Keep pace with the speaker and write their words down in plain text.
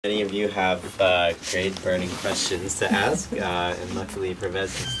Many of you have great burning questions to ask, and luckily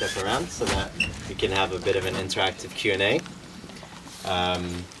Parvez can step around so that we can have a bit of an interactive Q&A.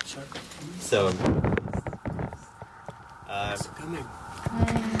 So, coming.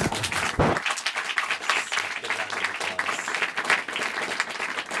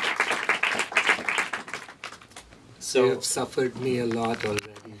 So you have suffered me a lot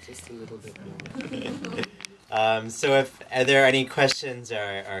already, just a little bit more. So are there any questions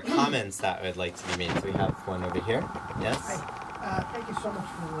or comments that would like to be made? We have one over here. Yes? Hi. Thank you so much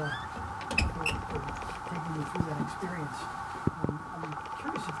for taking me through that experience. I'm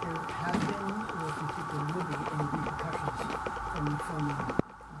curious if there have been, or if you think there will be, any repercussions from filming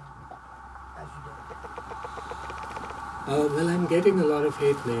as you did. Well, I'm getting a lot of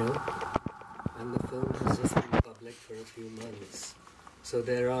hate mail, and the film has just been public for a few months. So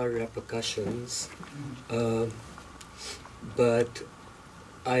there are repercussions, but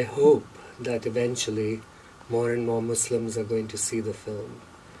I hope that eventually more and more Muslims are going to see the film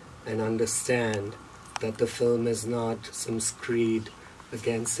and understand that the film is not some screed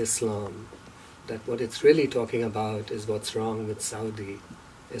against Islam, that what it's really talking about is what's wrong with Saudi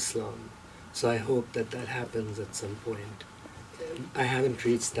Islam. So I hope that that happens at some point. I haven't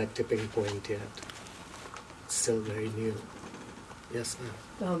reached that tipping point yet. It's still very new. Yes,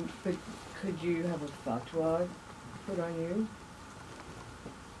 ma'am. But could you have a fatwa put on you?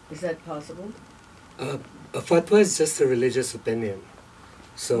 Is that possible? A fatwa is just a religious opinion.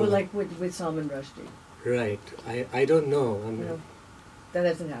 So, well, like with Salman Rushdie. Right. I don't know. No, that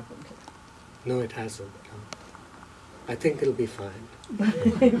hasn't happened. No, it hasn't. No. I think it'll be fine.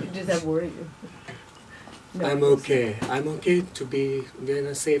 Does that worry you? No, I'm okay. I'm okay to be in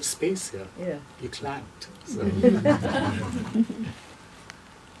a safe space here. Yeah. You clapped. So.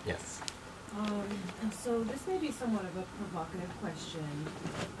 Yes. So this may be somewhat of a provocative question,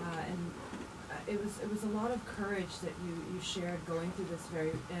 and it was a lot of courage that you shared going through this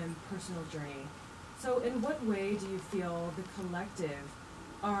very personal journey. So in what way do you feel the collective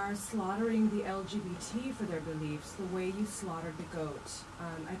are slaughtering the LGBT for their beliefs the way you slaughtered the goat?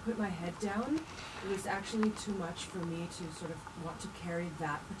 I put my head down. It was actually too much for me to sort of want to carry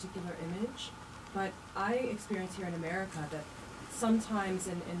that particular image. But I experience here in America that sometimes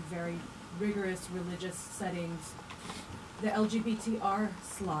in very rigorous religious settings, the LGBT are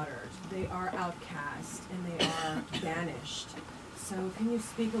slaughtered, they are outcast, and they are banished. So can you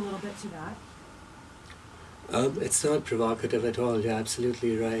speak a little bit to that? It's not provocative at all. You're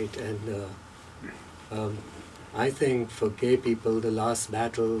absolutely right. And I think for gay people, the last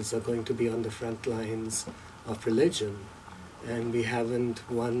battles are going to be on the front lines of religion. And we haven't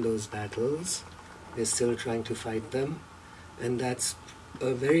won those battles. We're still trying to fight them. And that's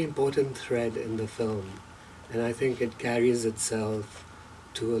a very important thread in the film. And I think it carries itself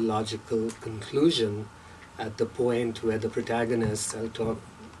to a logical conclusion at the point where the protagonist,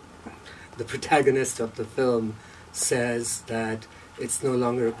 the protagonist of the film says that it's no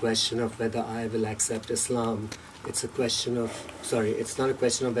longer a question of whether I will accept Islam. It's a question of, it's not a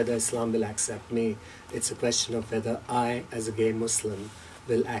question of whether Islam will accept me. It's a question of whether I, as a gay Muslim,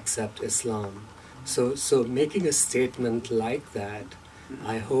 will accept Islam. So making a statement like that,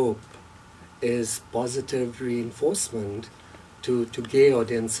 I hope, is positive reinforcement to gay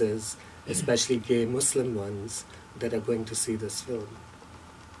audiences, especially gay Muslim ones, that are going to see this film.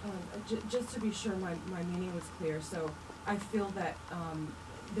 Just to be sure my meaning was clear, so I feel that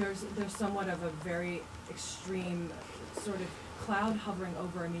there's somewhat of a very extreme sort of cloud hovering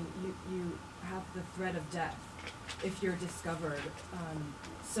over. I mean, you have the threat of death if you're discovered.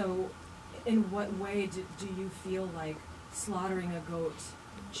 So in what way do you feel like slaughtering a goat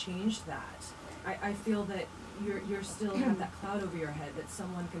changed that? I feel that you're still have that cloud over your head, that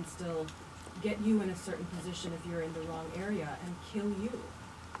someone can still get you in a certain position if you're in the wrong area and kill you.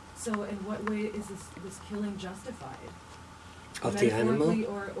 So in what way is this killing justified? Of the animal?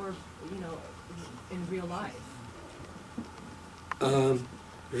 Or in real life?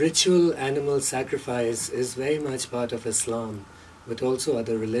 Ritual animal sacrifice is very much part of Islam, but also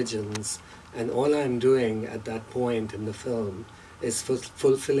other religions. And all I'm doing at that point in the film is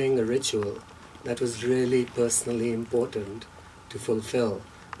fulfilling a ritual that was really personally important to fulfill.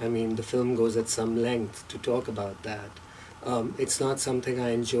 I mean, the film goes at some length to talk about that. It's not something I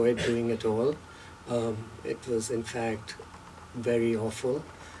enjoyed doing at all. It was, in fact, very awful.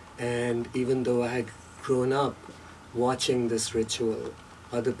 And even though I had grown up watching this ritual,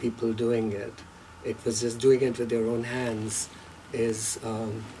 other people doing it, it was just doing it with their own hands is,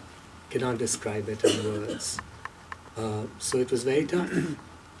 cannot describe it in words. So it was very tough.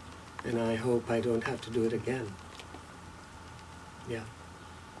 And I hope I don't have to do it again. Yeah.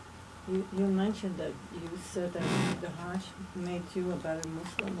 You mentioned that you said that the Hajj made you a better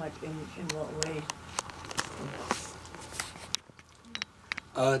Muslim, like in what way?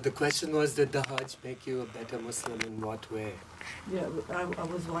 The question was, did the Hajj make you a better Muslim in what way? Yeah, I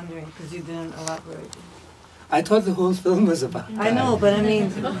was wondering, because you didn't elaborate. I thought the whole film was about that. I know, but I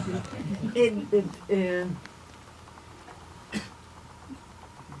mean,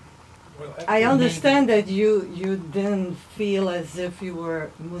 Well, I understand that you didn't feel as if you were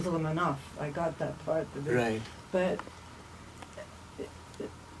Muslim enough. I got that part of it. Right. But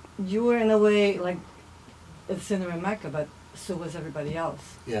you were in a way like a sinner in Mecca, but so was everybody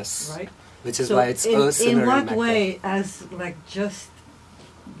else. Yes. Right? Which is So why it's a sinner in in what Mecca. way, as like just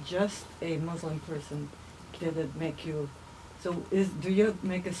a Muslim person, did it make you? So do you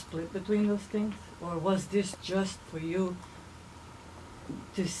make a split between those things, or was this just for you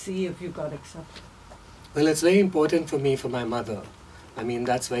to see if you got accepted? Well, it's very important for me, for my mother. I mean,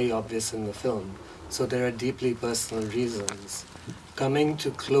 that's very obvious in the film. So there are deeply personal reasons. Coming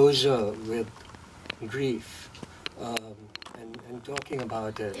to closure with grief and talking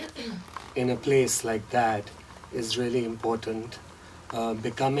about it in a place like that is really important.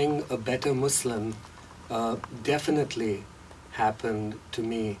 Becoming a better Muslim definitely happened to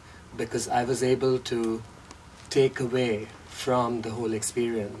me because I was able to take away from the whole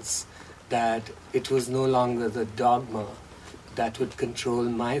experience that it was no longer the dogma that would control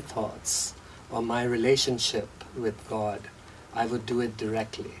my thoughts or my relationship with God. I would do it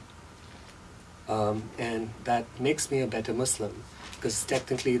directly. And that makes me a better Muslim, because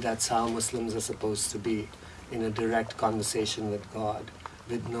technically that's how Muslims are supposed to be, in a direct conversation with God,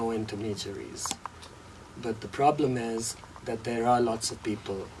 with no intermediaries. But the problem is that there are lots of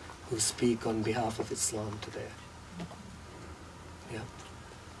people who speak on behalf of Islam today.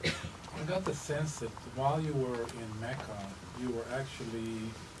 Yeah. I got the sense that while you were in Mecca, you were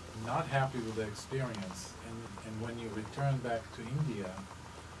actually not happy with the experience, and when you returned back to India,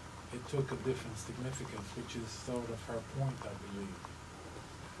 it took a different significance, which is sort of her point, I believe.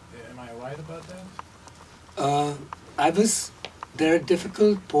 Am I right about that? There are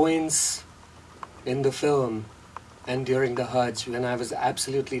difficult points in the film and during the Hajj when I was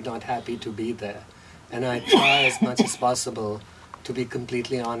absolutely not happy to be there. And I try as much as possible to be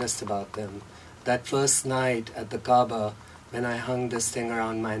completely honest about them. That first night at the Kaaba, when I hung this thing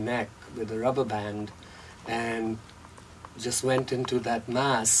around my neck with a rubber band and just went into that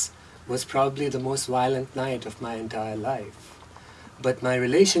mass, was probably the most violent night of my entire life. But my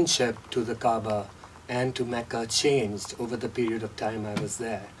relationship to the Kaaba and to Mecca changed over the period of time I was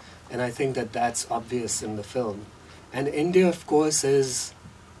there. And I think that that's obvious in the film. And India, of course, is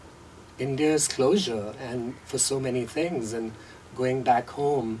India's closure and for so many things. And going back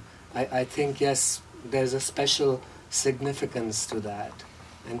home, I think, yes, there's a special significance to that,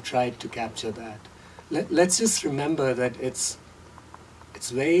 and tried to capture that. Let's just remember that it's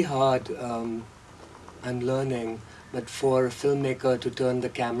very hard, I'm learning, but for a filmmaker to turn the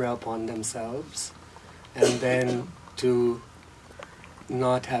camera upon themselves and then to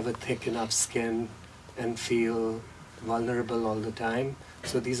not have a thick enough skin and feel vulnerable all the time.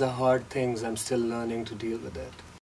 So these are hard things. I'm still learning to deal with it.